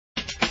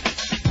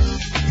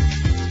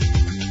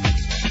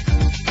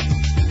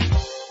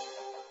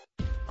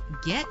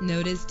get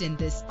noticed in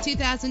this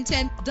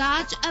 2010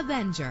 Dodge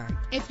Avenger.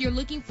 If you're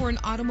looking for an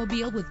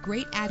automobile with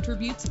great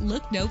attributes,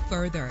 look no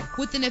further.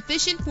 With an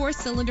efficient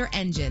 4-cylinder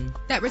engine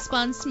that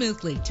responds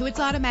smoothly to its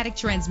automatic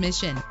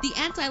transmission, the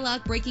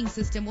anti-lock braking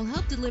system will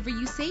help deliver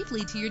you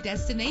safely to your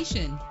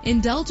destination.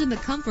 Indulge in the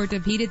comfort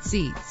of heated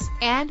seats.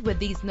 And with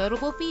these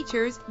notable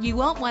features, you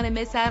won't want to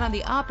miss out on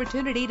the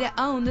opportunity to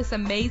own this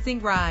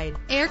amazing ride.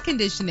 Air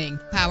conditioning,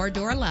 power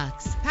door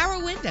locks,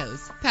 power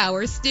windows,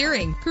 power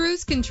steering,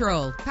 cruise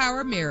control,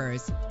 power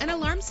mirrors, an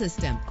alarm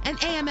system, an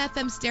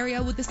AM/FM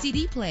stereo with a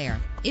CD player.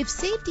 If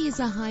safety is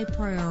a high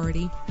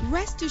priority,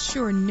 rest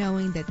assured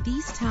knowing that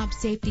these top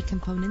safety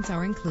components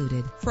are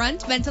included: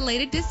 front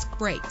ventilated disc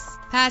brakes,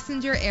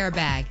 passenger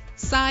airbag,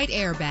 side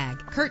airbag,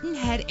 curtain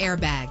head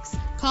airbags.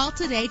 Call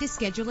today to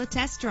schedule a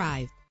test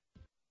drive.